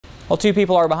Well, 2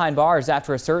 people are behind bars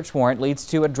after a search warrant leads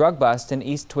to a drug bust in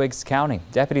East Twiggs County.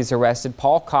 Deputies arrested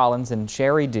Paul Collins and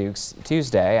Sherry Dukes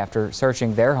Tuesday after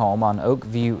searching their home on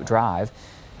Oakview Drive.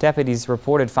 Deputies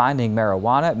reported finding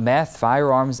marijuana, meth,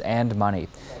 firearms, and money.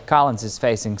 Collins is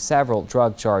facing several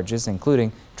drug charges,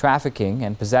 including trafficking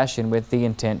and possession with the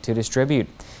intent to distribute.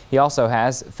 He also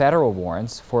has federal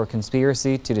warrants for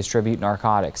conspiracy to distribute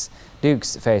narcotics.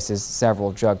 Dukes faces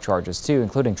several drug charges too,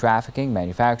 including trafficking,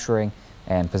 manufacturing,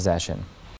 and possession.